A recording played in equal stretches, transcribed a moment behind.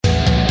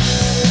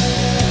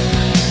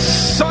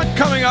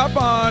up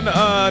on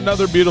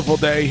another beautiful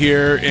day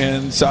here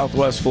in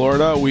Southwest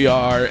Florida. We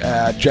are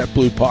at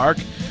JetBlue Park,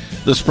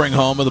 the spring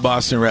home of the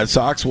Boston Red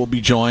Sox. We'll be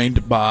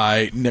joined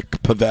by Nick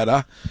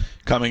Pivetta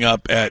coming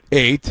up at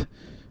 8.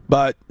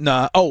 But,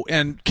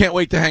 and can't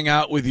wait to hang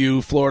out with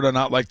you, Florida,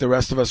 not like the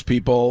rest of us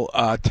people,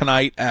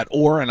 tonight at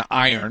Oar and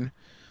Iron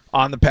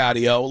on the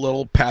patio. A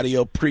little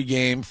patio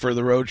pregame for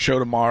the road show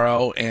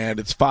tomorrow, and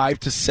it's 5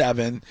 to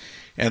 7,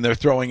 and they're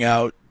throwing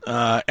out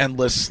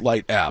endless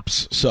light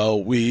apps. So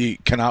we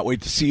cannot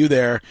wait to see you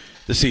there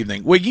this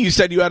evening. Wiggy, you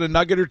said you had a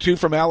nugget or two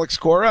from Alex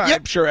Cora. Yep.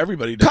 I'm sure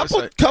everybody does.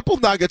 Couple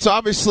nuggets.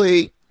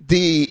 Obviously,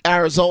 the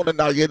Arizona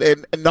nugget,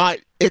 and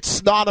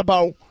it's not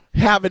about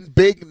having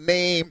big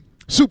name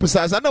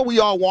superstars. I know we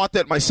all want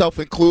that, myself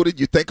included.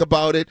 You think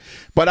about it,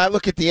 but I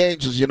look at the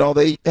Angels. You know,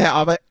 they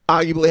have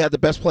arguably had the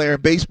best player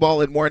in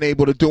baseball and weren't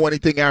able to do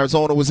anything.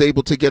 Arizona was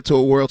able to get to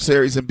a World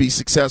Series and be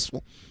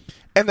successful.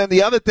 And then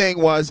the other thing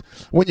was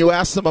when you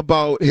asked him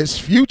about his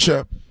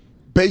future,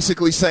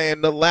 basically saying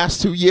the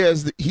last 2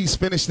 years he's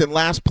finished in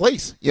last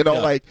place. You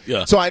know,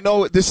 So I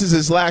know this is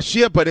his last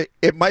year, but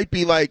it might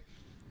be like,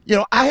 you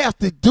know, I have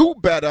to do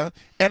better,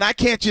 and I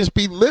can't just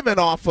be living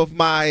off of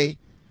my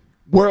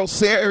World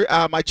Series,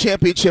 my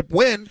championship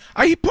win.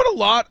 He put a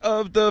lot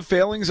of the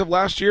failings of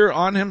last year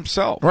on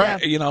himself,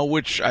 right? You know,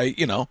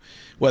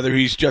 whether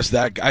he's just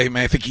that guy. I mean,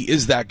 I think he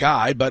is that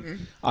guy, but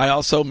I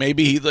also when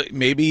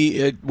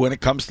it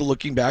comes to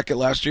looking back at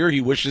last year,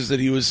 he wishes that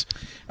he was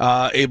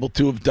able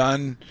to have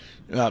done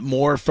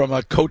more from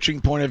a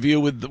coaching point of view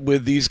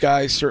with these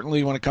guys,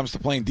 certainly when it comes to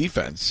playing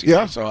defense.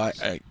 Yeah. So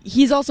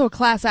he's also a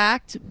class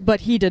act,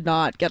 but he did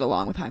not get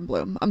along with Chaim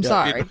Bloom. I'm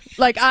sorry.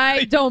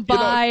 I don't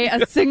buy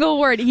a single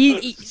word.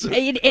 He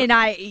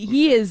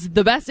is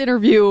the best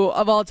interview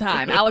of all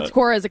time. Alex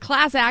Cora is a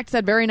class act,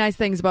 said very nice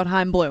things about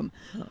Chaim Bloom.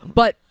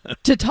 But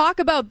to talk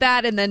about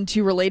that and then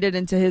to relate it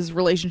into his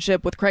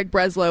relationship with Craig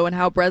Breslow and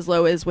how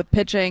Breslow is with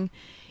pitching,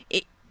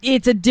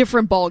 it's a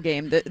different ball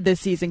game this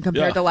season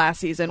compared to last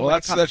season. Well,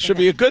 that should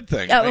be a good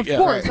thing. Yeah, of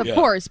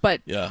course.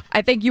 But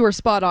I think you were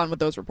spot on with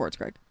those reports,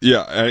 Greg.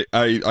 Yeah,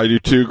 I do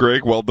too,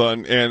 Greg. Well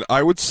done. And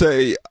I would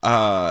say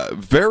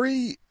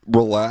very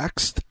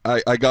relaxed.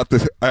 I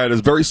had a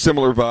very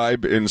similar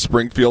vibe in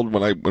Springfield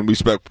when we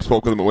spoke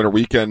with him at Winter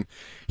Weekend.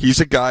 He's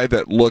a guy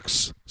that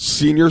looks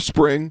senior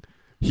spring.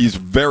 He's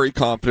very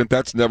confident.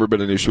 That's never been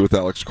an issue with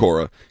Alex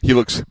Cora. He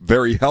looks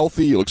very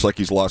healthy. He looks like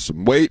he's lost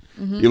some weight.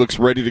 Mm-hmm. He looks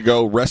ready to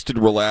go, rested,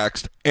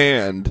 relaxed.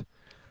 And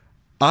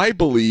I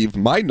believe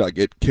my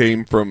nugget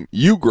came from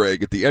you,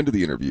 Greg, at the end of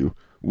the interview,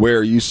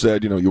 where you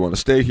said, you want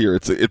to stay here.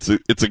 It's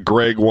a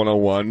Greg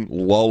 101.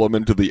 Lull him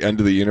into the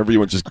end of the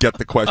interview and just get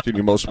the question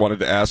you most wanted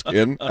to ask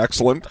in.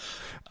 Excellent.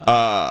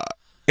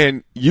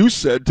 And you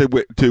said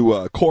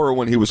to Cora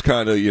when he was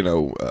kind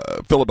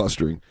of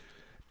filibustering,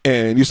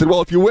 and you said,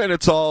 well, if you win,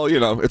 it's all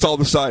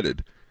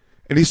decided.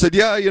 And he said,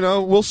 yeah,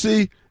 we'll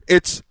see.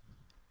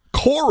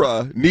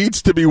 Cora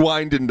needs to be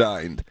wined and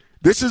dined.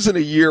 This isn't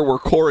a year where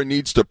Cora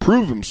needs to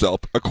prove himself,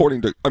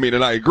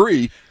 and I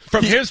agree.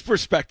 From his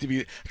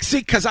perspective,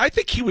 because I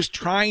think he was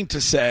trying to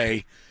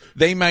say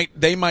they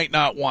might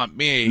not want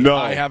me. No.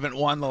 I haven't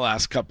won the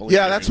last couple of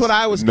years. Yeah, that's what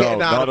I was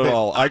getting out of it.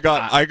 No,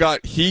 not at all.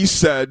 He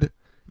said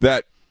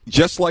that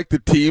just like the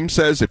team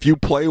says, if you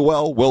play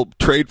well, we'll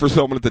trade for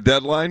someone at the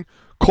deadline.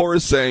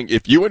 Cora's saying,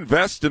 if you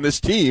invest in this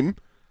team,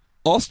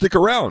 I'll stick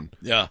around.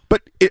 Yeah.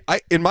 But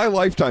in my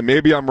lifetime,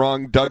 maybe I'm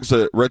wrong, Doug's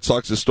a Red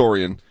Sox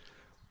historian,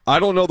 I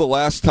don't know the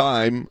last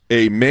time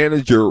a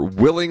manager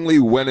willingly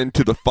went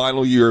into the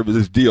final year of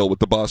his deal with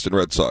the Boston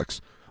Red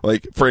Sox.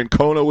 Like,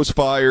 Francona was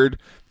fired,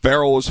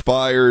 Farrell was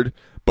fired,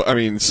 but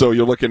so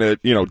you're looking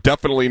at,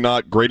 definitely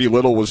not. Grady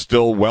Little was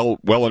still well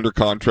under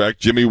contract.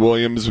 Jimmy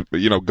Williams,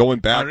 going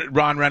back.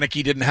 Ron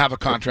Renicky didn't have a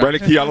contract.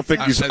 Renicky, I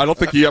don't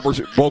think he ever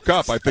woke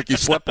up. I think he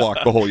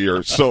sleptwalked the whole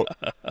year. So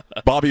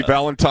Bobby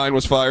Valentine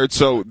was fired.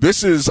 So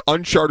this is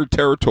uncharted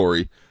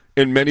territory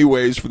in many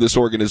ways for this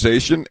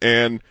organization,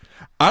 and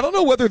I don't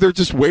know whether they're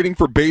just waiting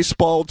for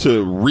baseball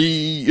to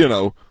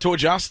to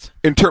adjust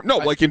in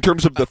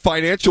terms of the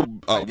financial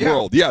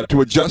world,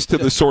 to adjust to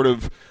the sort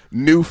of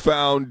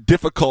newfound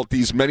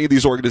difficulties many of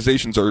these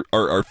organizations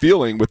are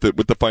feeling with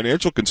the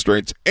financial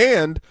constraints.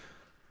 And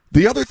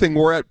the other thing,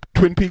 we're at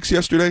Twin Peaks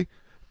yesterday,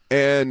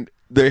 and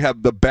they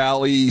have the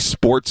Bally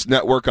Sports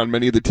Network on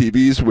many of the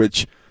TVs,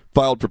 which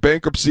filed for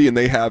bankruptcy, and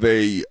they have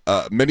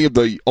many of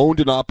the owned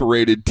and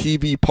operated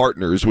TV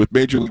partners with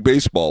Major League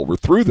Baseball were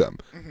through them.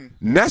 Mm-hmm.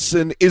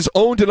 Nesson is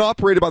owned and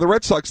operated by the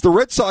Red Sox. The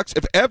Red Sox,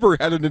 if ever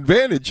had an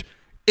advantage,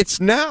 it's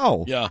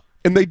now. Yeah.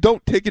 And they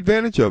don't take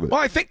advantage of it.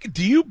 Well, I think,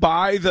 do you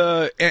buy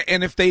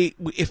and if they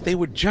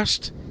would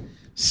just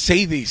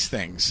say these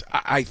things,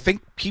 I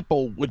think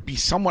people would be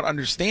somewhat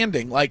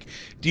understanding. Like,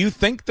 do you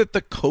think that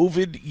the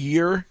COVID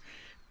year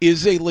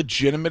is a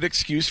legitimate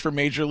excuse for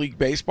Major League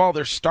Baseball.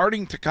 They're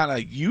starting to kind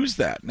of use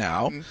that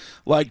now. Mm-hmm.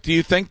 Like, do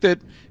you think that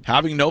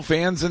having no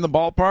fans in the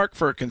ballpark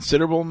for a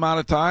considerable amount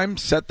of time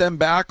set them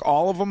back,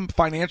 all of them,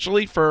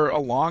 financially for a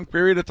long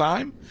period of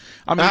time?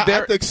 I mean,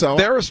 I think so.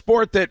 They're a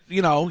sport that,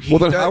 well,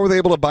 then how are they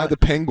able to buy the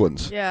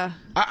Penguins? Yeah.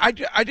 I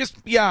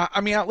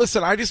mean,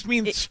 listen, I just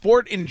mean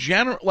sport in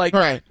general. Like,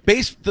 right.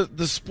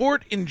 The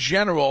sport in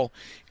general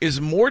is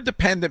more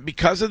dependent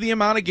because of the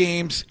amount of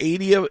games,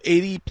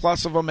 80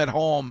 plus of them at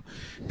home.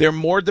 They're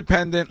more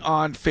dependent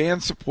on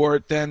fan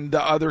support than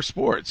the other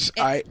sports.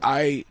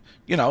 They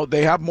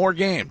have more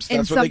games.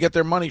 That's where they get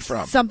their money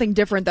from. Something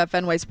different that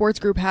Fenway Sports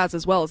Group has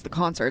as well as the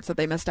concerts that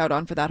they missed out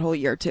on for that whole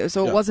year, too.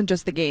 So it wasn't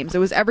just the games. It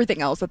was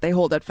everything else that they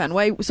hold at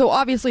Fenway. So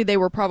obviously they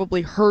were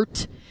probably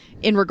hurt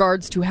in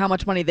regards to how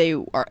much money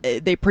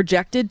they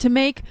projected to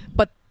make,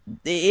 but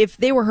if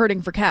they were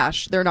hurting for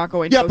cash, they're not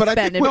going to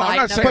spend and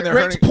buy. But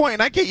Greg's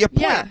point, I get your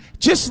point. Yeah.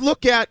 Just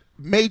look at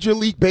Major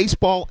League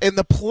Baseball and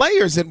the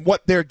players and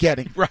what they're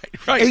getting. Right.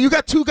 And you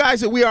got two guys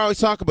that we always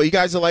talk about. You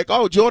guys are like,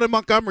 Jordan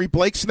Montgomery,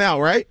 Blake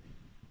Snell, right?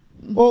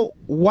 Well,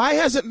 why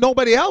hasn't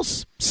nobody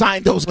else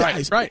signed those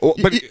guys? Right.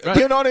 But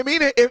you know what I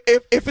mean?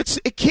 If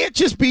it can't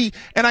just be,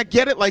 and I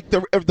get it, like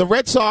the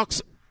Red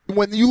Sox,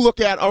 when you look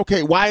at,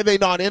 why are they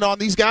not in on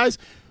these guys?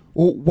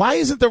 Well, why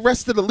isn't the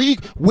rest of the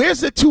league? Where's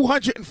the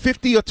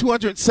 250 or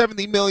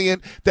 270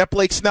 million that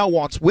Blake Snell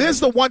wants? Where's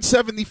the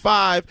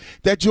 175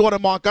 that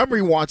Jordan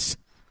Montgomery wants?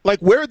 Like,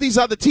 where are these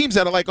other teams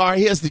that are like, all right,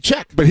 here's the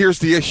check? But here's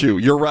the issue.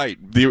 You're right.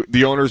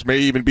 The owners may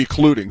even be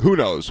colluding. Who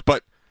knows?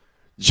 But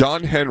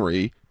John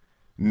Henry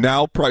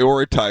now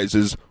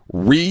prioritizes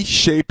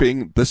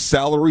reshaping the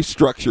salary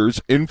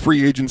structures in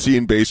free agency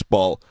in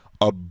baseball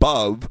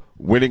above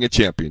winning a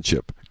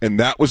championship. And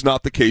that was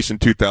not the case in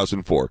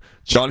 2004.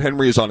 John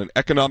Henry is on an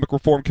economic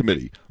reform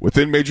committee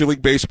within Major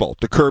League Baseball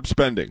to curb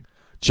spending.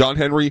 John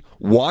Henry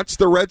wants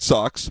the Red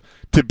Sox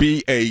to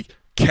be a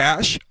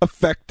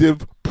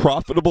cash-effective,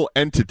 profitable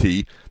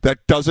entity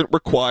that doesn't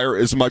require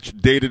as much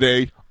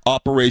day-to-day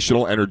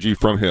operational energy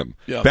from him.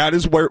 Yep.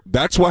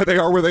 That's why they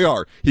are where they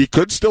are. He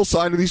could still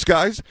sign to these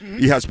guys. Mm-hmm.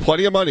 He has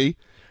plenty of money.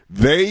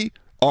 They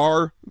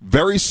are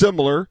very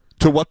similar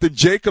to what the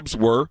Jacobs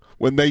were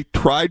when they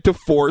tried to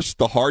force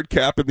the hard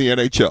cap in the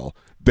NHL.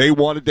 They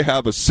wanted to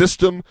have a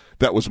system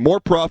that was more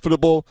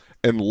profitable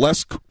and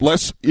less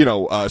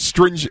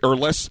stringent or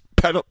less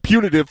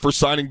punitive for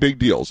signing big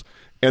deals.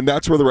 And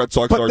that's where the Red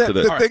Sox are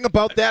today. The thing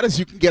about that is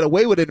you can get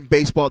away with it in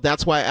baseball.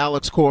 That's why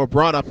Alex Cora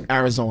brought up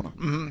Arizona.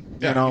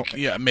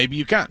 Mm-hmm. Maybe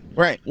you can.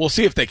 Right. We'll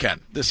see if they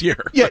can this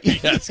year. Yeah.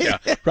 Yes, yeah.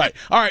 Right.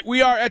 All right,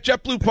 we are at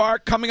JetBlue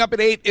Park. Coming up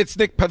at 8, it's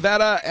Nick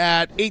Pivetta.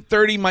 At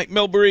 8:30, Mike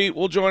Milbury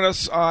will join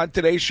us on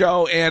today's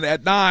show. And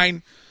at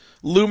 9,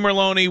 Lou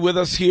Merlone with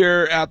us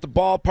here at the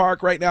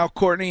ballpark right now.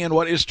 Courtney, and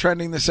what is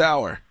trending this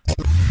hour?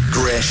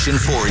 Gresh and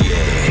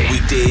Fourier,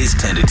 weekdays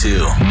 10 to 2.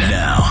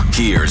 Now,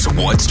 here's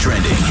what's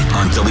trending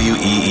on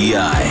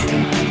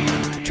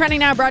WEEI. Trending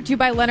now brought to you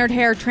by Leonard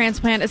Hair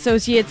Transplant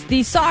Associates.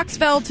 The Sox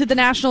fell to the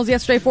Nationals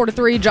yesterday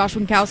 4-3. Josh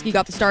Winkowski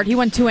got the start. He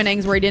went 2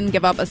 innings where he didn't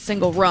give up a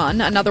single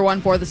run. Another one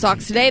for the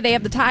Sox today. They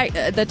have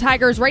the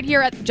Tigers right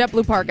here at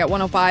JetBlue Park at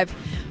 105.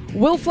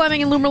 Will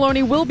Fleming and Lou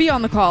Merlone will be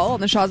on the call on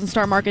the Shaws and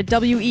Star Market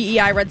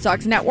WEEI Red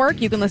Sox Network.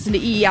 You can listen to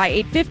EEI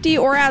 850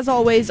 or, as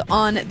always,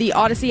 on the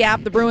Odyssey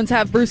app. The Bruins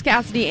have Bruce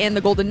Cassidy and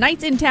the Golden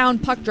Knights in town.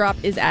 Puck drop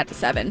is at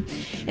 7.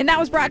 And that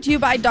was brought to you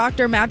by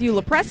Dr. Matthew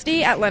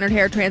Lopresti at Leonard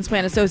Hair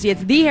Transplant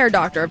Associates, the hair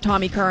doctor of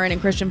Tommy Curran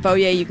and Christian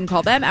Foyer. You can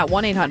call them at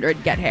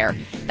 1-800-GET-HAIR.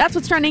 That's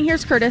what's trending.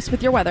 Here's Curtis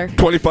with your weather.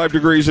 25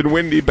 degrees and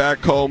windy back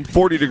home,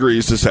 40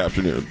 degrees this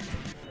afternoon.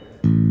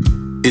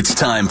 It's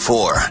time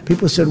for...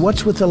 People said,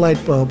 what's with the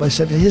light bulb? I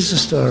said, here's the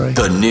story.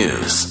 The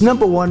news.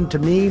 Number one, to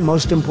me,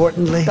 most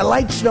importantly, the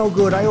light's no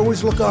good. I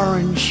always look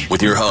orange.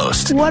 With your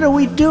host... What are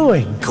we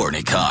doing?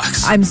 Courtney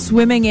Cox. I'm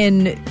swimming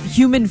in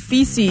human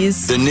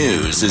feces. The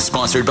news is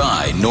sponsored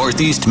by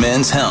Northeast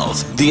Men's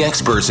Health, the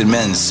experts in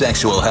men's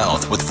sexual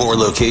health, with 4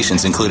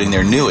 locations, including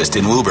their newest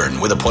in Woburn,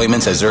 with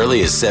appointments as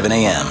early as 7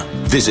 a.m.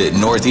 Visit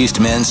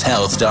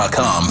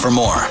northeastmenshealth.com for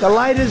more. The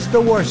light is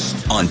the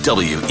worst. On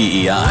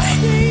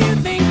WEEI.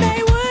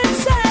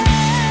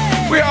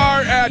 We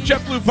are at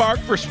JetBlue Park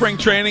for spring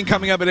training.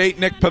 Coming up at 8,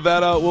 Nick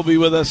Pivetta will be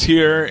with us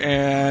here.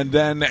 And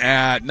then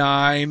at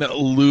 9,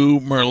 Lou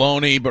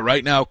Merlone. But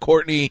right now,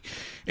 Courtney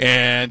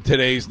and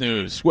today's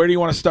news. Where do you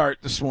want to start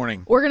this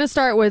morning? We're going to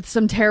start with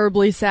some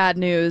terribly sad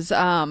news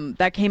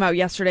that came out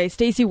yesterday.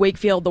 Stacey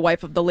Wakefield, the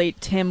wife of the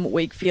late Tim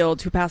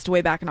Wakefield, who passed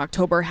away back in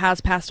October,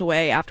 has passed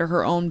away after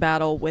her own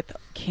battle with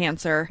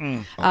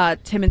cancer.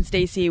 Tim and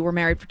Stacey were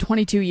married for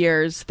 22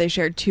 years. They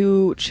shared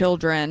 2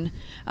 children,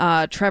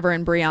 Trevor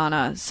and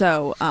Brianna.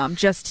 So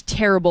just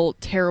terrible,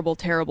 terrible,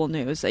 terrible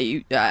news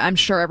that I'm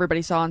sure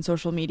everybody saw on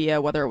social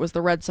media, whether it was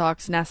the Red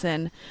Sox,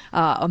 Nesson,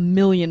 a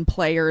million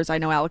players. I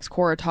know Alex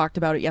Cora talked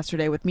about it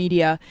yesterday with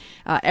media.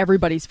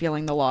 Everybody's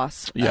feeling the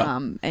loss. Yeah.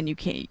 And you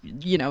can't,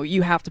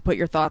 you have to put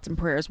your thoughts and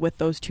prayers with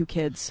those 2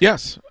 kids.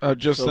 Yes.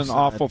 Just so an sad.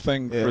 awful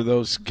thing for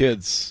those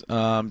kids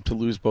to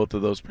lose both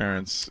of those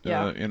parents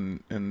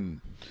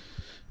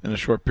in a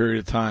short period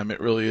of time. It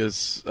really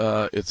is.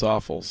 It's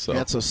awful. So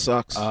Answer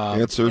sucks.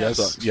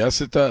 Sucks.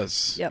 Yes, it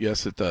does. Yep.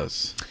 Yes, it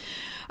does.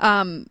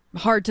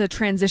 Hard to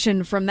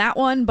transition from that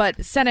one,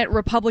 but Senate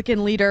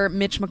Republican leader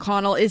Mitch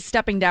McConnell is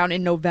stepping down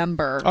in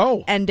November.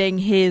 Ending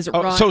his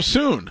run. So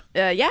soon.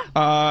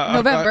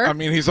 November. I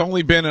mean, he's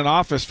only been in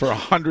office for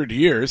 100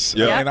 years.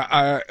 Yeah. And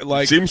I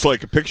like. Seems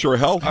like a picture of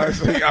health.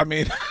 I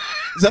mean.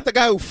 Is that the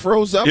guy who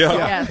froze up?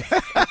 Yeah.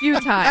 Yes, a few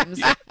times.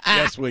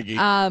 Yes, Wiggy.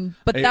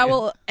 But that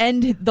will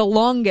end the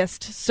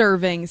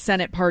longest-serving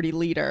Senate party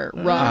leader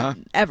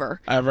run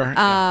ever.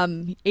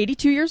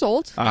 82 years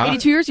old.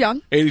 82 years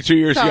young. 82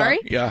 years Sorry.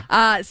 young.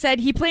 Yeah. Said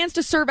he plans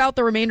to serve out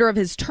the remainder of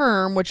his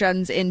term, which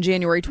ends in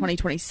January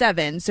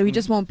 2027. So he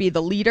just won't be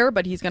the leader,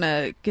 but he's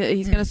gonna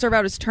serve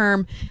out his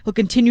term. He'll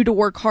continue to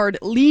work hard,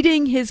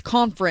 leading his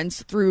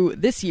conference through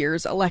this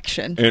year's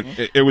election.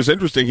 And it was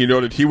interesting. He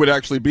noted he would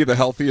actually be the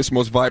healthiest,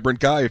 most vibrant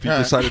guy if he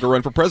decided to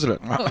run for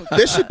president.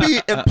 There should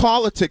be, in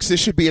politics, there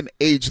should be an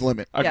age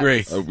limit.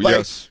 Agree.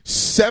 Yes.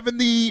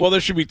 70. Well, there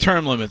should be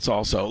term limits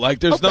also. Like,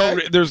 there's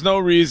no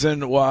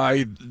reason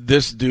why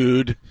this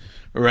dude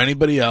or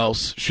anybody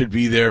else should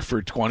be there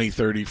for 20,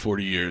 30,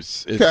 40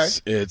 years.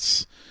 It's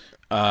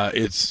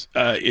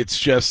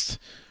just,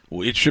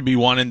 it should be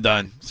one and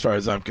done as far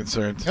as I'm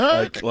concerned.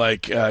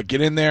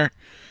 Get in there.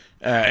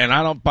 And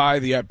I don't buy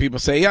the people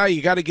say, yeah,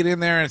 you got to get in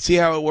there and see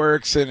how it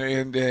works,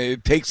 and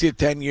it takes you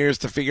 10 years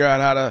to figure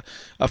out how to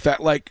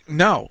affect. Like,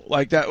 no,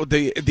 like that.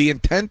 The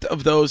intent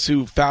of those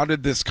who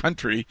founded this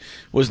country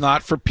was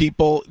not for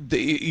people.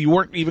 You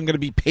weren't even going to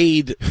be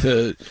paid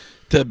to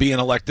be an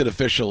elected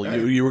official.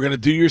 You were going to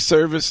do your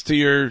service to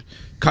your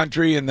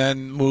country and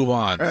then move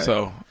on. Right.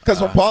 So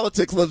because when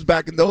politics lives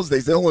back in those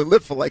days, they only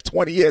lived for like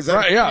 20 years.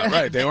 Right? Yeah,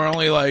 right. They were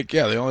only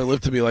they only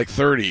lived to be like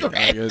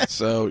 30.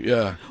 So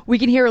yeah, we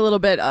can hear a little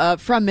bit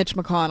from Mitch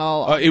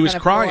McConnell. He was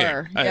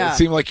crying. Yeah. It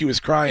seemed like he was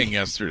crying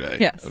yesterday.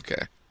 Yes.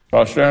 Okay.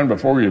 I stand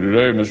before you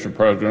today, Mr.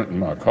 President, and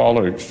my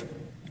colleagues,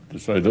 to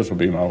say this will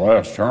be my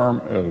last term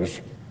as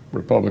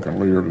Republican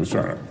leader of the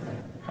Senate.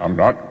 I'm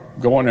not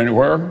going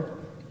anywhere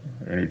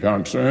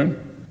anytime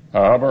soon.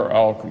 However,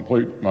 I'll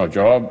complete my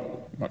job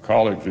my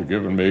colleagues have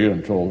given me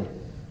until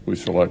we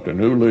select a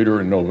new leader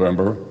in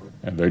November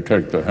and they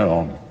take the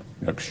helm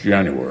next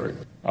January.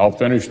 I'll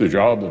finish the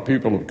job the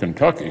people of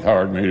Kentucky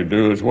hired me to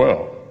do as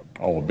well,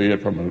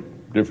 albeit from a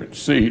different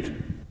seat,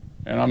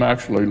 and I'm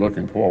actually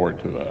looking forward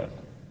to that.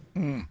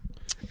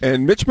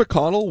 And Mitch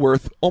McConnell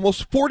worth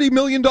almost $40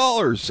 million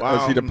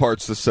as he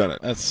departs the Senate.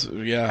 That's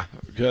a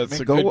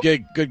good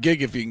gig. Good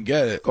gig if you can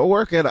get it. Go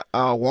work at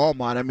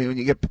Walmart. I mean, when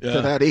you get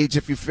to that age,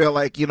 if you feel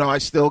like, I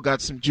still got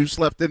some juice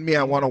left in me,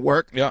 I want to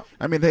work. Yeah.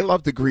 I mean, they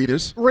love the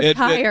greeters.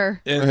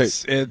 Retire.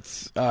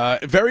 It's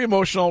very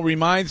emotional.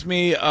 Reminds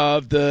me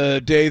of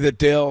the day that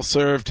Dale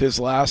served his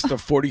last of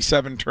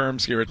 47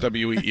 terms here at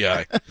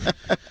WEEI.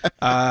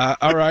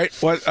 All right.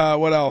 What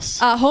else?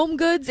 Home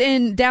Goods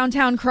in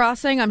downtown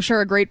Crossing. I'm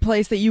sure a great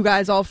place that you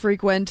guys all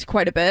frequent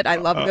quite a bit. I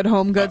love good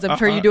Home Goods. I'm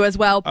sure you do as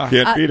well.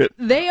 Can't beat it.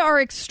 They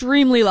are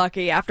extremely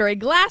lucky after a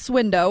glass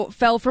window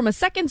fell from a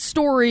second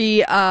story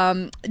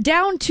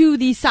down to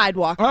the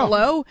sidewalk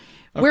below.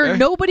 Where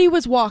nobody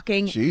was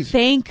walking. Jeez.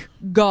 Thank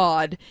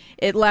God.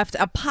 It left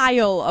a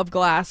pile of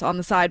glass on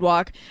the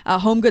sidewalk.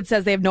 Home Goods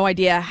says they have no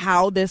idea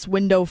how this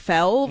window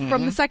fell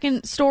from the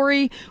second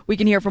story. We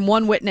can hear from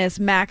one witness,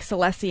 Max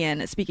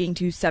Celestian, speaking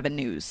to 7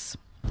 News.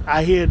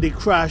 I hear the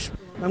crash.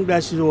 I'm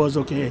glad she was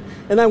okay.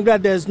 And I'm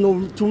glad there's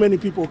no too many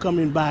people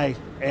coming by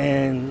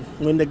and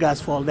when the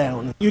gas fall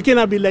down. You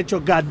cannot be let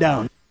your guard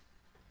down.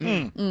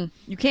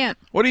 You can't.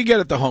 What do you get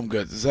at the Home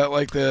Goods? Is that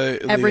like the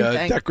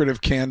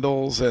decorative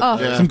candles?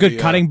 Some good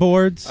cutting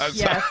boards.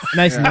 Yes.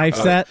 Nice knife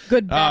set.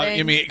 Good bedding.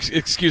 You mean,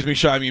 excuse me,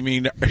 Sean, you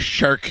mean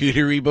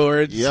charcuterie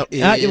boards? Yep.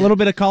 A little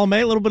bit of column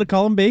A, a little bit of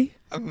column B.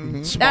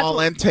 Small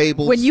end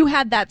tables. When you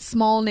had that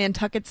small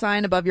Nantucket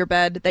sign above your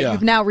bed that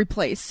you've now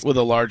replaced. With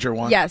a larger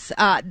one? Yes.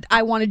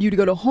 I wanted you to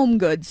go to Home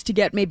Goods to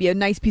get maybe a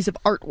nice piece of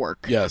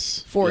artwork.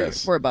 Yes.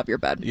 For above your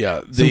bed.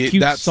 Yeah. Some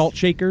cute salt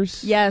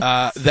shakers.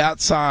 Yes.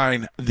 That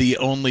sign, the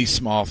only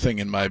small thing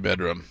in my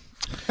bedroom.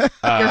 Your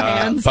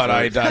hands. But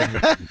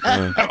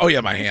oh yeah,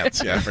 my hands.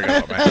 Yeah, I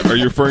forgot about my hands. Are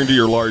you referring to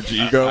your large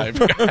ego? I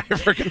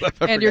forgot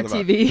And your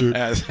TV.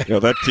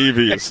 That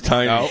TV is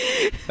tiny. No,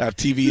 that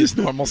TV is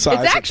normal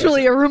size. It's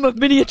actually a room of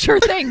miniature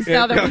things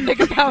now that we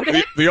think about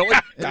it. The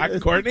only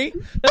Courtney,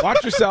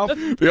 watch yourself.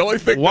 The only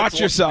thing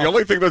yourself. The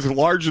only thing that's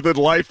larger than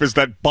life is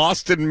that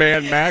Boston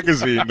Man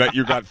magazine that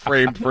you got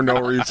framed for no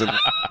reason.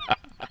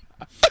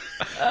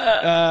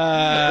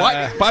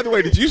 By the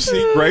way, did you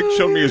see Greg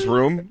showed me his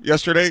room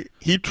yesterday?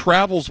 He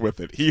travels with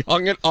it. He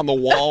hung it on the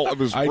wall of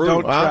his room. I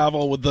don't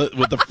travel with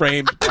the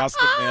framed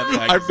Boston Man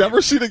magazine. I've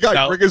never seen a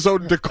guy bring his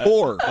own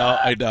decor. No,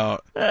 I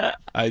don't. And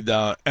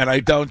I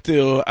don't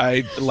do.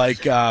 I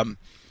like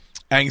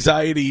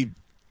anxiety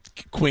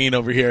queen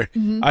over here.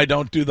 I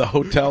don't do the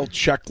hotel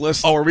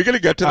checklist. Oh, are we going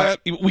to get to that?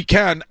 We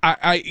can.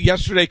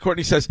 Yesterday,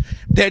 Courtney says,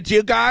 "Did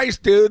you guys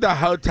do the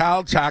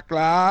hotel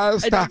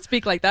checklist?" I didn't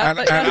speak like that,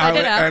 but I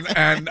did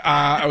ask.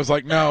 I was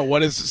like, "No.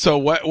 What is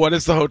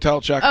the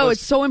hotel checklist?" Oh,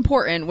 it's so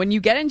important. When you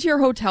get into your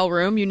hotel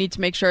room, you need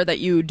to make sure that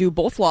you do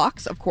both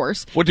locks, of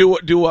course. Well,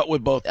 do what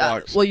with both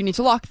locks? Well, you need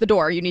to lock the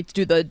door. You need to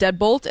do the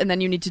deadbolt, and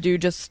then you need to do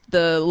just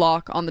the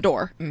lock on the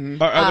door.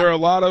 Are there a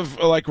lot of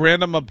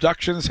random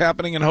abductions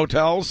happening in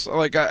hotels?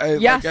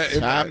 Yes.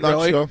 I'm not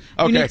really? sure.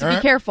 Okay. You need to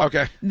be careful.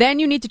 Okay. Then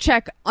you need to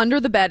check under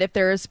the bed if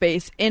there is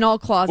space, in all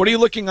closets. What are you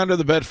looking under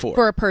the bed for?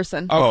 For a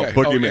person. Okay.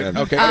 boogeyman.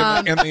 Okay.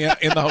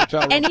 In the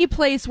hotel room. Any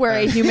place where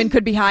a human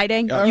could be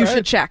hiding, you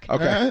should check.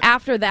 Okay.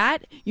 After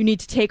that, you need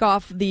to take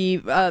off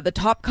the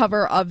top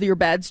cover of your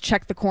beds,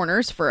 check the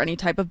corners for any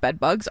type of bed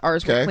bugs.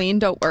 Ours were clean,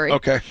 don't worry.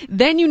 Okay.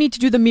 Then you need to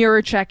do the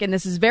mirror check, and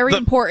this is very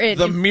important.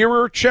 The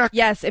mirror check?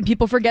 Yes, and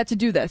people forget to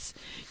do this.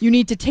 You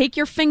need to take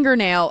your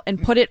fingernail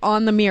and put it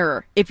on the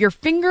mirror. If your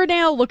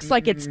fingernail looks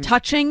like it's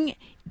touching,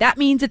 that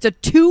means it's a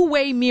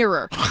two-way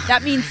mirror.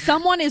 That means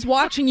someone is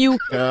watching you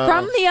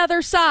from the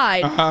other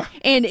side.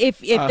 And if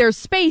there's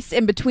space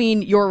in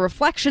between your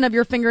reflection of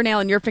your fingernail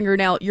and your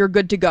fingernail, you're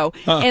good to go.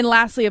 And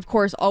lastly, of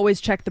course,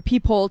 always check the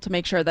peephole to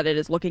make sure that it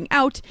is looking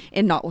out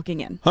and not looking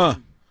in.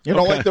 You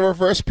don't like the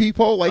reverse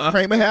peephole like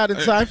Kramer had in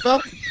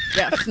Seinfeld?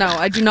 Yes, no,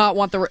 I do not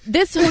want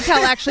this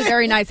hotel, actually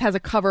very nice, has a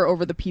cover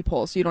over the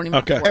peephole, so you don't even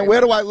have to worry. And where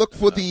do I look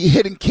for the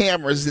hidden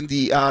cameras in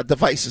the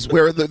devices?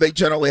 Where do they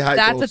generally hide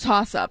That's those? a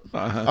toss-up.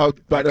 But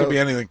That could be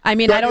anything. I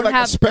mean, Do I I don't need, like,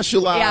 have a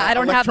special, I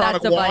don't have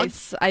that electronic wand?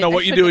 device. No,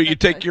 what you do, you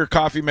take your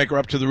coffee maker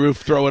up to the roof,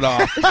 throw it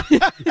off,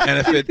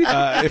 and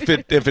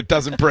if it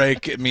doesn't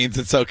break, it means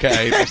it's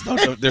okay.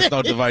 There's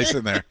no device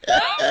in there.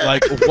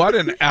 Like, what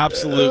an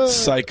absolute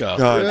psycho!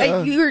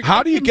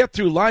 How do you get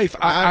through life?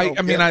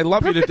 I mean, I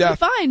love you to death.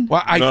 Fine.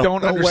 Well, I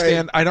don't No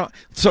understand. way. I don't.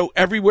 So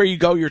everywhere you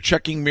go, you're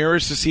checking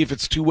mirrors to see if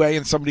it's two-way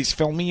and somebody's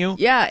filming you.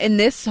 Yeah, and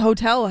this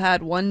hotel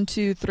had 1,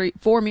 2, 3,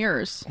 4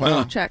 mirrors.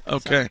 Wow. Check.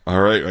 Okay. All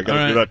right, I got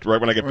to do that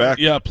right when I get back.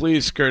 Yeah,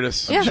 please,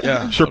 Curtis.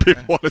 Yeah. I'm sure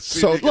people want to see.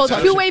 So- these. Well,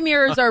 two-way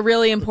mirrors are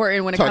really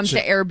important when it comes to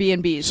Touch it.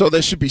 Airbnbs. So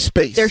there should be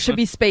space. There should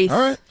be space. All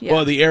right. Yeah.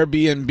 Well, the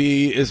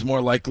Airbnb is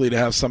more likely to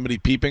have somebody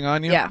peeping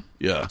on you. Yeah.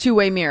 Yeah.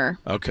 Two-way mirror.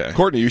 Okay.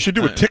 Courtney, you should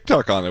do a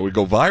TikTok on it. It would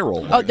go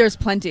viral. Oh, there's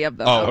plenty of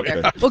them out okay.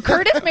 there. Well,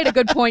 Curtis made a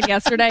good point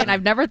yesterday, and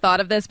I've never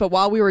thought of this, but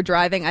while we were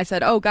driving, I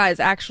said, oh, guys,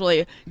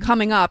 actually,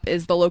 coming up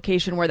is the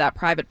location where that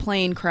private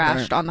plane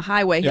crashed on the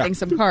highway hitting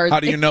some cars. How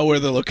do you know where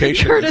the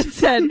location Curtis is?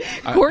 said,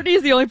 Courtney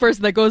is the only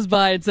person that goes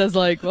by and says,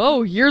 like,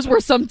 oh, here's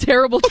where some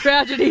terrible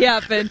tragedy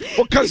happened.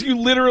 Well, because you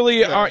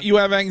literally you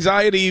have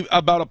anxiety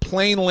about a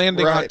plane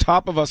landing on Right.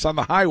 top of us on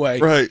the highway,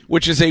 Right.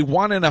 which is a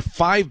 1 in a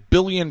 5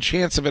 billion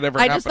chance of it ever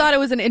I happening. just thought it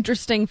was an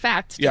interesting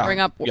fact to Yeah. bring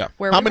up Yeah.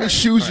 where How we many were.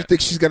 shoes you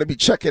think she's going to be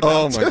checking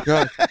Oh out? my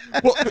god!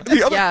 Well,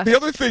 the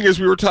other thing is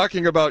we were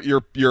talking about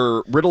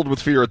you're riddled with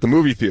fear at the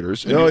movie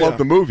theaters, and you love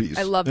the movies.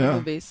 I love the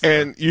movies.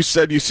 And you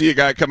said you see a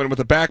guy coming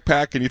with a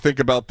backpack, and you think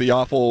about the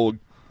awful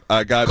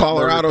guy that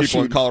Colorado murdered people in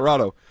shooting.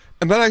 Colorado.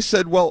 And then I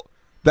said, well,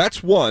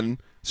 that's one.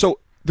 So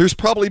there's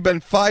probably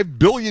been 5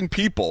 billion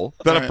people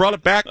that have brought a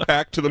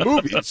backpack to the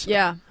movies.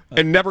 Yeah.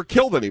 And never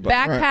killed anybody.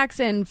 Backpacks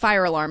and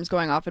fire alarms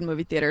going off in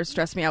movie theaters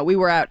stress me out. We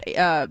were at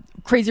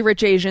Crazy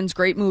Rich Asians,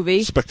 great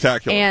movie.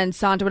 Spectacular. And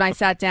Santo and I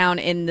sat down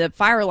and the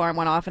fire alarm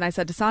went off and I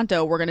said to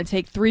Santo, we're going to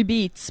take 3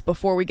 beats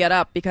before we get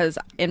up because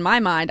in my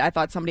mind I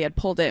thought somebody had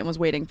pulled it and was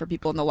waiting for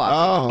people in the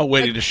lobby. Oh,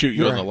 waiting to shoot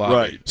you in the lobby.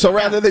 Right. So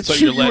rather than So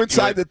shoot you you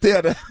inside the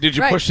theater. Did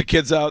you Right. push the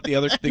kids out? The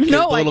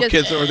No, I little just-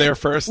 kids that were there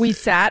first. We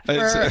sat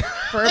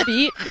for a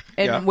beat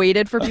and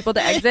waited for people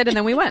to exit and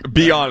then we went.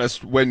 Be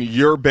honest, when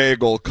your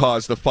bagel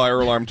caused the fire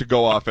alarm to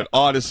go off at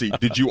Odyssey,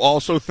 did you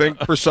also think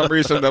for some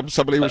reason that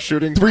somebody was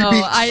shooting? 3 No,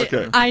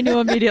 beats. I knew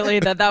immediately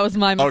that was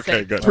my mistake.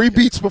 Okay, good. 3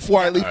 beats before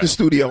I leave the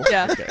studio.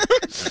 Yeah.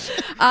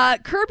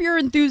 Curb Your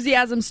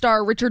Enthusiasm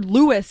star Richard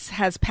Lewis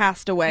has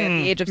passed away at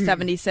the age of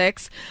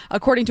 76.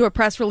 According to a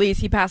press release,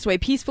 he passed away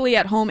peacefully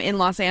at home in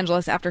Los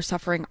Angeles after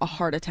suffering a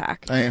heart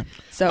attack. Damn.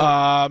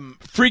 So,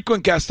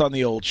 frequent guest on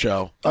the old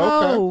show.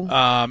 oh,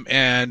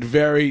 And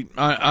very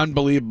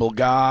unbelievable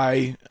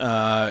guy.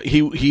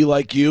 He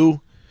like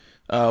you,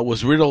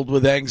 was riddled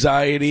with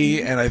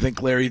anxiety, and I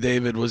think Larry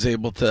David was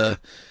able to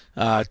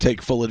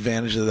take full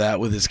advantage of that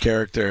with his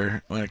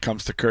character when it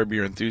comes to Curb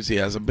Your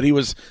Enthusiasm. But he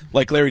was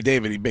like Larry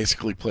David; he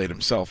basically played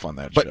himself on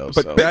that show.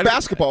 But so. Big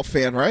basketball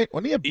fan, right?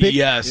 Wasn't he a big?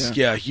 Yes,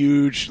 yeah,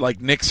 huge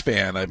like Knicks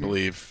fan, I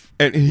believe.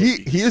 And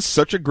he is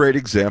such a great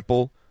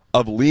example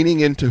of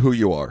leaning into who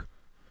you are.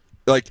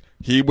 Like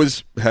he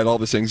had all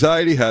this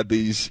anxiety, had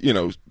these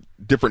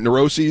different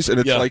neuroses, and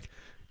it's like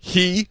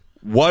he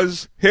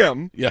was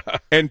him. Yeah.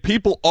 And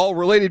people all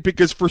related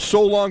because for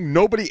so long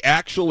nobody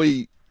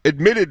actually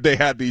admitted they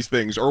had these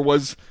things or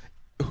was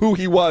who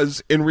he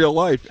was in real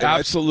life. And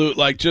Absolute,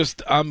 like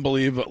just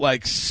unbelievable,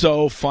 like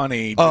so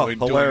funny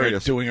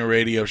hilarious. doing a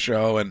radio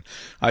show. And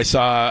I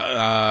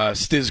saw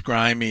Stiz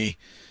Grimy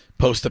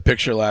post a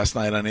picture last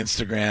night on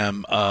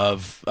Instagram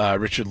of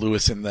Richard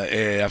Lewis in the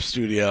AAF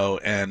studio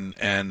and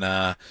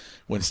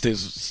when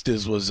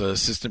Stiz was an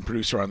assistant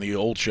producer on the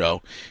old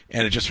show,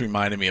 and it just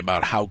reminded me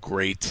about how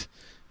great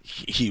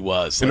he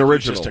was. An Like,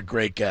 original. just a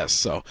great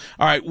guest. So, all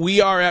right, we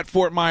are at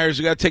Fort Myers.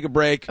 We got to take a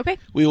break. Okay.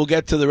 We will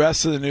get to the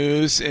rest of the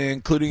news,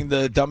 including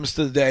the dumbest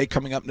of the day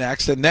coming up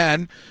next, and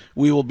then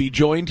we will be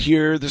joined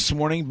here this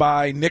morning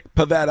by Nick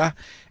Pavetta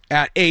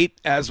at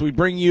 8 as we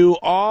bring you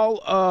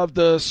all of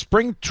the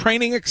spring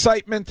training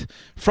excitement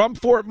from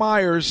Fort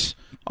Myers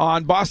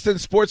on Boston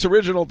Sports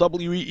Original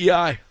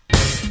WEEI.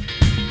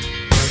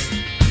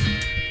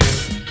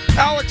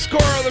 Alex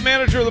Cora, the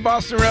manager of the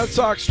Boston Red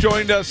Sox,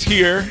 joined us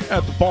here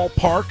at the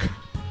ballpark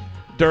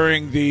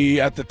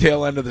at the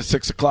tail end of the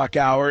 6 o'clock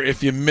hour.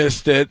 If you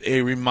missed it,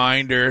 a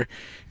reminder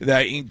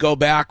that you can go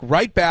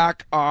right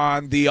back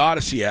on the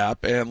Odyssey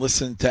app and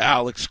listen to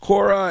Alex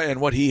Cora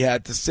and what he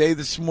had to say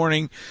this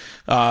morning.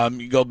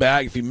 You go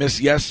back, if you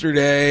missed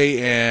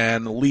yesterday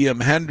and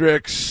Liam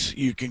Hendricks,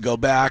 you can go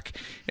back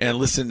and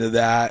listen to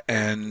that.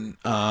 And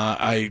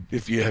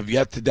if you have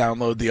yet to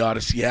download the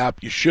Odyssey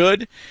app, you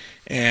should.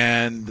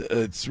 And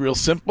it's real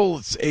simple.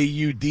 It's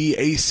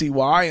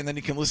AUDACY, and then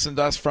you can listen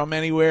to us from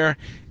anywhere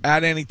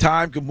at any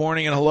time. Good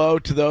morning and hello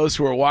to those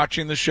who are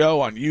watching the show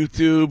on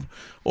YouTube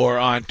or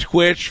on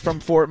Twitch from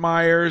Fort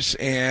Myers,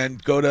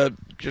 and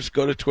just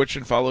go to Twitch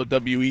and follow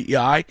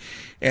WEI.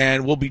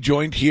 And we'll be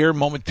joined here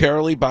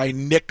momentarily by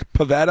Nick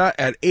Pavetta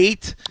at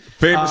 8.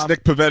 Famous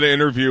Nick Pavetta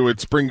interview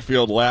at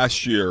Springfield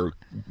last year.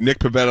 Nick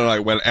Pavetta and I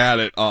went at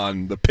it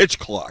on the pitch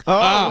clock.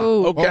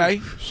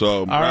 Okay.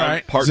 So, all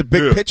right. Part He's a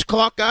big two. pitch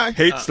clock guy?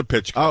 Hates the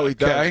pitch clock. Oh, he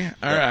does. Okay.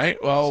 All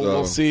right. Well,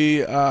 we'll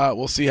see.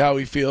 We'll see how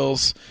he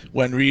feels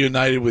when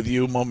reunited with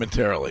you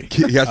momentarily.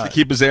 He has to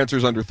keep his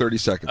answers under 30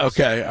 seconds.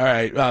 Okay. All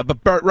right.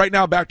 But right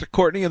now, back to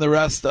Courtney and the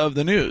rest of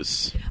the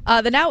news.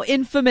 The now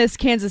infamous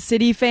Kansas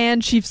City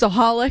fan,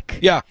 ChiefAholic,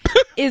 Yeah.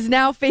 is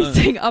now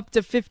facing up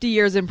to 50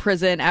 years in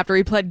prison after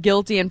he pled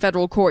guilty in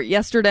federal court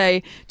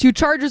yesterday to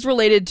charges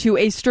related to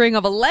a string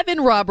of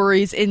 11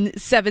 robberies in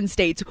 7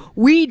 states.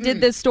 We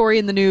did this story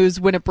in the news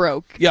when it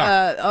broke.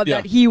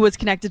 That he was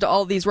connected to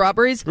all these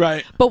robberies.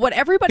 Right. But what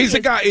everybody He's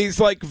a guy. He's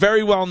like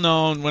very well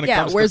known when it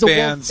comes wears to a wolf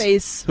fans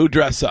face. who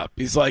dress up.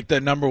 He's like the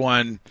number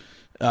one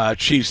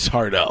Chiefs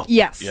hardo.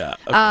 Yes. Yeah.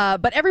 Okay.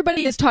 But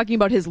everybody is talking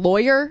about his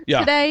lawyer Yeah.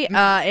 today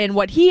and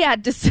what he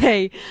had to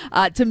say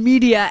to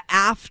media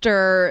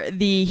after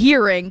the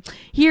hearing.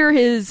 Here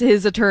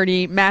his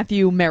attorney,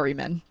 Matthew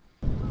Merriman.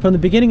 From the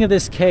beginning of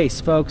this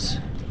case, folks,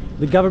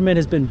 the government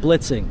has been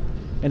blitzing,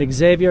 and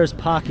Xavier's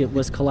pocket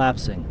was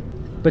collapsing.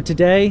 But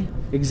today,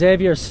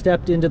 Xavier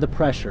stepped into the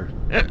pressure.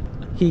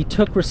 He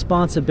took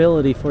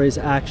responsibility for his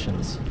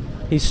actions.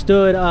 He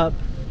stood up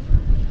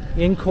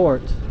in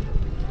court,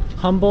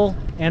 humble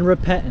and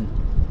repentant,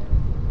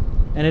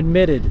 and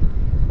admitted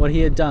what he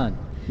had done.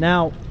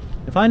 Now,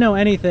 if I know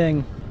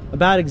anything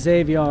about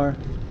Xavier,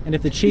 and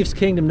if the Chiefs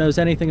Kingdom knows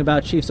anything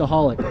about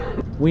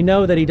ChiefAholic, we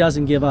know that he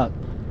doesn't give up.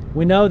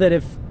 We know that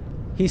if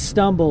he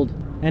stumbled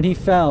and he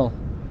fell,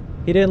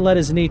 he didn't let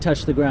his knee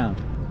touch the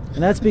ground.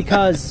 And that's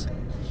because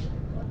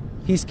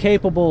he's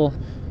capable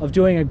of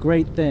doing a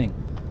great thing.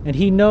 And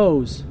he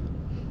knows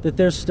that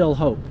there's still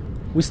hope.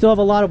 We still have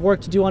a lot of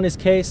work to do on his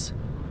case,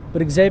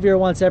 but Xavier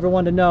wants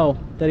everyone to know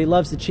that he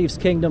loves the Chiefs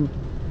Kingdom,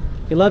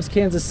 he loves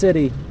Kansas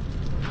City,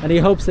 and he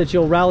hopes that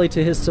you'll rally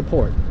to his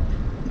support.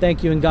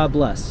 Thank you and God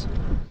bless.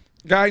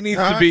 Guy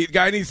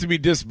needs to be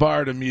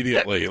disbarred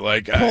immediately.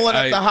 Like Pulling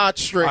at the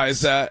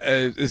heartstrings.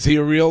 Is he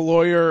a real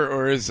lawyer,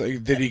 or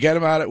did he get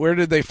him out? Where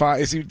did they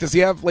find? Does he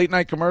have late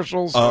night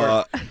commercials?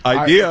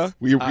 Idea.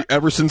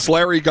 Ever since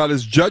Larry got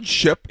his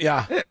judgeship,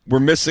 we're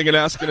missing an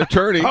Ask an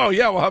Attorney. Oh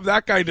yeah, we'll have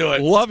that guy do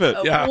it. Love it.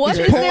 Yeah,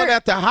 He's pulling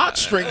at the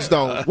heartstrings,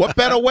 though. What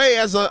better way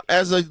as a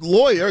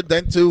lawyer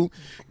than to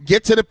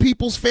get to the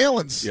people's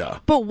feelings? Yeah.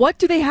 But what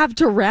do they have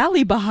to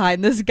rally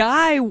behind? This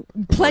guy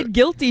pled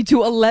guilty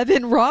to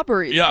 11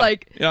 robberies. Yeah.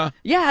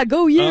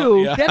 Go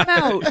you. Get him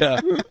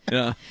out.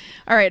 Yeah.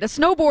 All right, a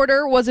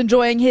snowboarder was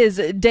enjoying his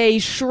day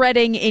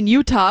shredding in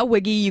Utah.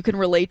 Wiggy, you can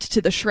relate to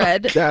the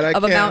shred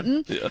of a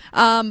mountain. Yeah.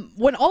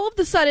 When all of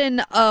a sudden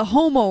a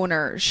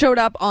homeowner showed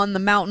up on the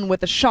mountain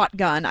with a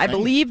shotgun. I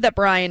believe that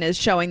Brian is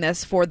showing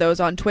this for those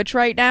on Twitch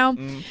right now.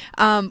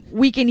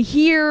 We can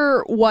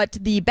hear what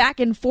the back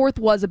and forth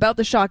was about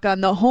the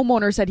shotgun. The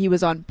homeowner said he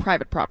was on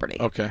private property.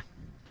 Okay.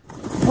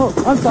 Oh,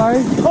 I'm sorry.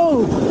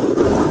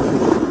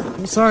 Oh!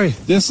 I'm sorry.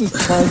 This is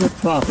private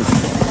property.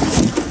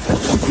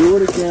 Do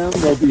it again,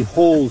 there'll be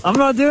holes. I'm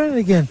not doing it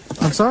again.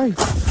 I'm sorry.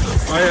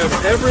 I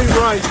have every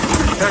right to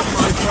protect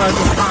my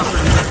private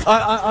property.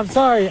 I'm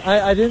sorry.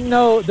 I didn't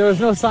know there was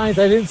no signs.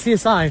 I didn't see a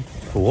sign.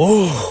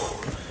 Whoa.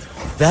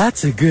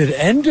 That's a good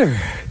ender.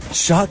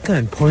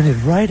 Shotgun pointed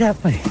right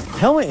at me.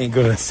 Helmet ain't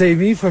gonna save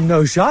me from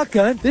no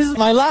shotgun. This is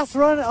my last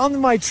run on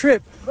my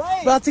trip.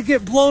 Right. About to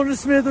get blown to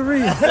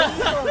smithereens.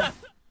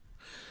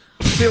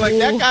 See, like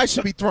that guy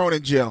should be thrown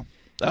in jail.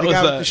 That the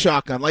guy with the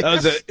shotgun. Like that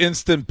was an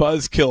instant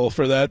buzzkill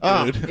for that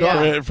dude.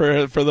 Yeah.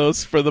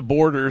 For the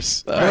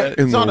boarders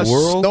it's on a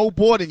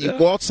snowboard and you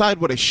go outside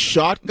with a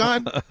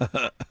shotgun.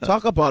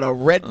 Talk about a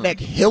redneck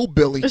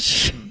hillbilly.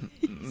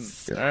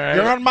 All right.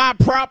 You're on my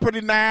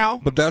property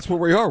now. But that's where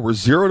we are. We're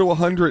 0 to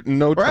 100 in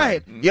no time.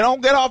 Right. You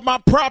don't get off my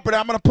property,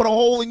 I'm going to put a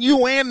hole in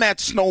you and that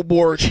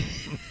snowboard.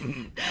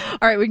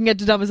 All right, we can get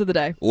to dumbest of the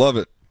day. Love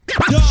it.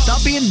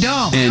 Stop being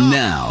dumb. And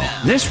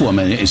now, this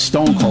woman is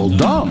stone cold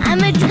dumb. I'm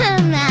a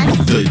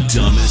dumbass. The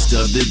dumbest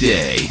of the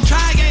day.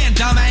 Try again,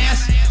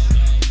 dumbass.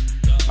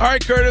 All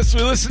right, Curtis,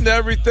 we listened to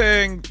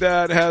everything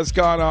that has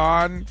gone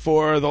on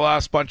for the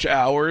last bunch of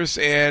hours,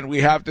 and we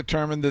have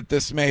determined that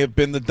this may have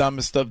been the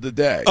dumbest of the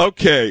day.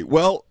 Okay,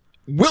 well,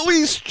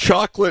 Willie's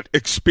chocolate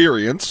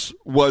experience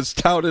was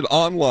touted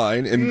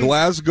online in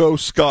Glasgow,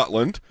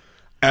 Scotland,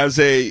 as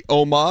a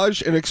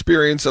homage and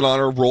experience in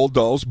honor of Roald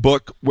Dahl's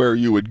book, where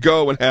you would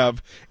go and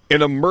have an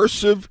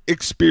immersive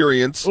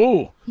experience,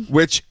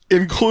 which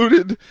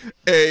included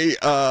a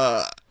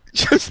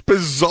just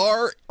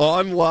bizarre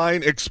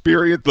online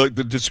experience. Like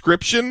the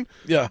description,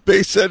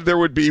 they said there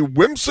would be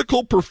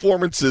whimsical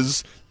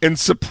performances and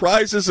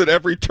surprises at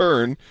every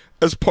turn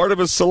as part of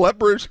a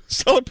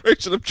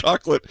celebration of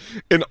chocolate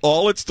in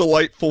all its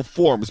delightful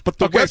forms. But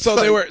the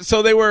website,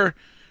 so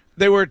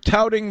they were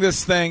touting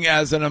this thing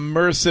as an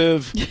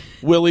immersive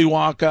Willy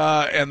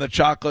Wonka and the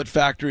Chocolate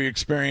Factory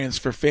experience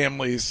for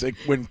families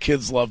when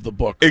kids love the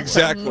book.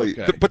 Exactly.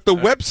 Okay. But the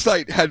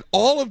website had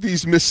all of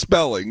these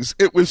misspellings.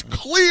 It was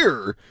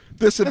clear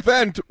this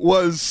event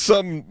was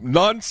some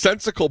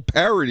nonsensical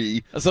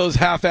parody. So it was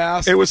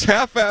half-assed? It was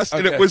half-assed,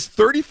 and it was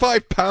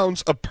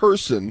 £35 a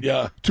person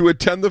to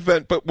attend the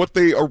event. But when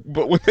they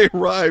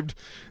arrived,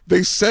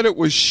 they said it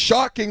was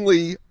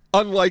shockingly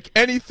unlike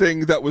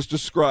anything that was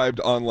described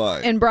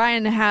online. And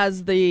Brian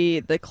has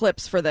the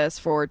clips for this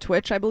for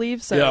Twitch, I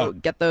believe, so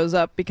get those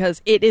up,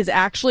 because it is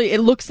actually,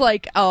 it looks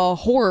like a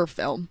horror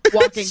film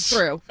walking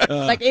through.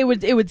 Like it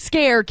would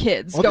scare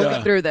kids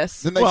going through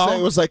this. Didn't they say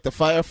it was like the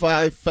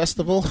Firefly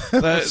Festival?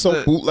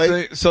 So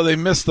bootleg. So they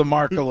missed the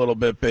mark a little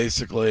bit,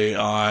 basically,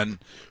 on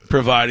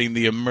providing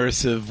the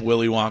immersive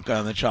Willy Wonka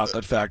and the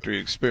Chocolate Factory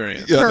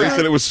experience. Yeah, they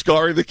said it was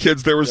scarring the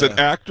kids. There was an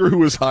actor who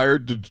was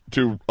hired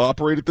to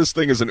operate at this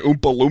thing as an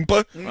Oompa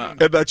Loompa,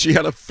 and that she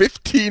had a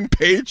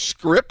 15-page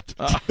script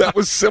that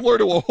was similar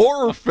to a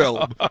horror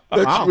film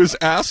that she was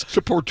asked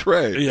to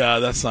portray. Yeah,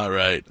 that's not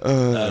right.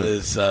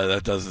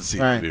 That doesn't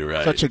seem to be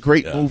right. Such a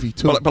great movie,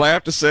 too. But I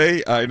have to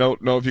say, I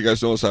don't know if you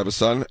guys know this, I have a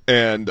son,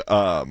 and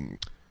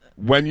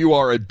when you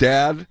are a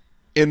dad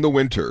in the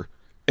winter,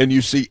 and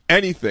you see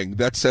anything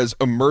that says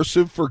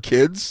immersive for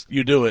kids,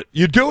 you do it.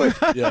 You do it.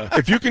 Yeah.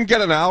 If you can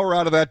get an hour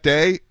out of that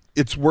day,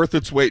 it's worth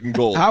its weight in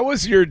gold. How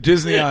was your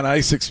Disney on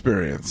Ice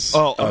experience?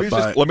 Oh,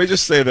 let me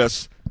just say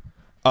this.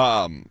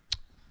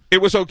 It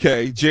was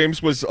okay.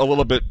 James was a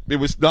little bit, it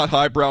was not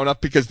highbrow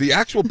enough because the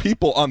actual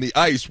people on the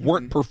ice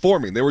weren't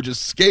performing. They were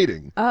just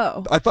skating.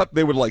 Oh. I thought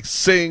they would like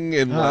sing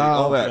and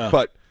all that. Yeah.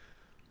 But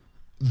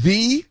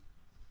the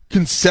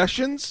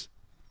concessions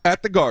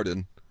at the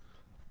Garden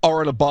are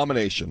an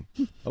abomination.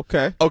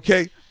 Okay.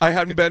 I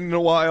haven't been in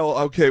a while.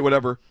 Okay,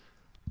 whatever.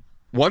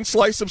 One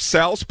slice of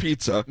Sal's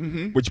pizza,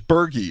 which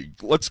Bergie,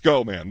 let's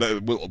go, man. We're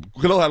going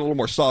to have a little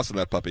more sauce in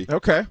that puppy.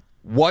 Okay.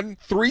 3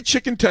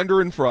 chicken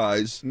tender and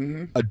fries,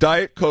 a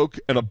Diet Coke,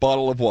 and a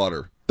bottle of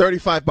water.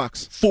 $35.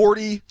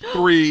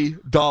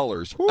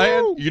 $43.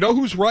 And you know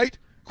who's right?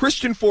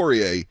 Christian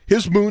Fourier.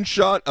 His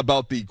moonshot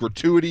about the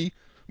gratuity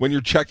when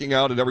you're checking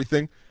out and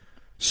everything.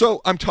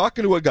 So I'm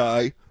talking to a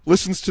guy,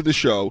 listens to the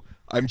show,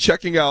 I'm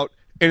checking out,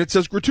 and it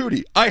says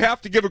gratuity. I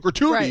have to give a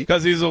gratuity.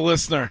 Because he's a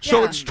listener.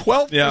 So it's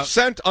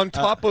 12% on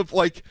top of,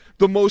 like,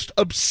 the most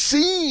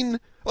obscene...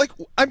 Like,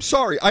 I'm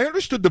sorry, I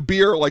understood the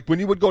beer, like, when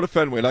you would go to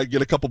Fenway and I'd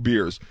get a couple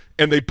beers,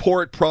 and they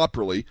pour it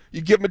properly,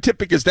 you give them a tip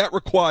because that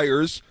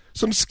requires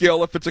some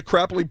skill. If it's a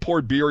crappily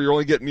poured beer, you're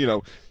only getting,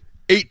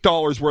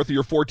 $8 worth of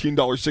your $14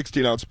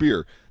 16-ounce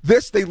beer.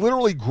 This, they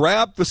literally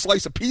grab the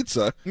slice of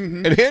pizza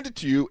and hand it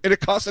to you, and it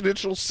costs an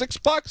additional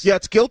 $6. Yeah,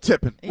 it's guilt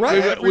tipping.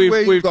 Right. I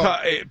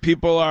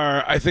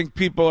think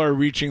people are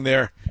reaching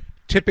their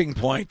tipping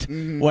point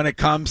when it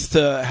comes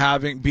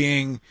to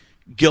being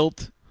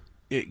guilted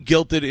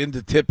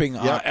into tipping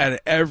at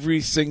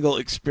every single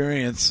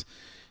experience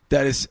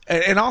that is,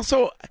 and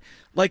also,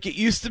 like it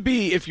used to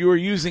be, if you were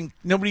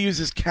nobody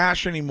uses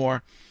cash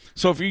anymore.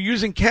 So if you're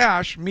using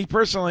cash, me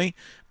personally,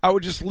 I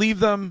would just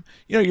leave them.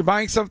 You're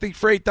buying something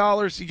for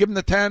 $8, you give them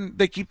the 10,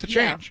 they keep the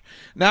change.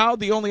 Now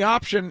the only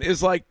option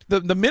is like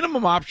the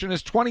minimum option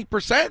is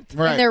 20%.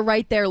 Right. And they're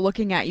right there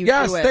looking at you.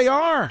 Yes, do it. they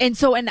are. And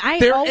so,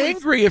 they're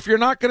angry if you're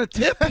not going to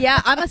tip.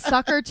 Yeah, I'm a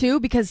sucker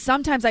too, because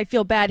sometimes I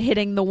feel bad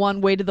hitting the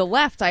one way to the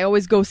left. I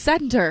always go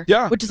center.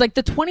 Yeah, which is like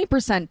the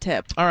 20%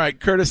 tip. All right,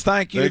 Curtis,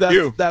 thank you.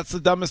 That's the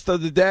dumbest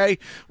of the day.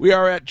 We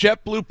are at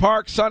JetBlue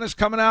Park. Sun is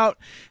coming out,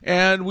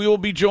 and we will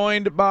be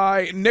joined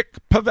by Nick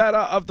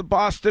Pavetta of the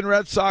Boston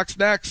Red Sox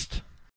next.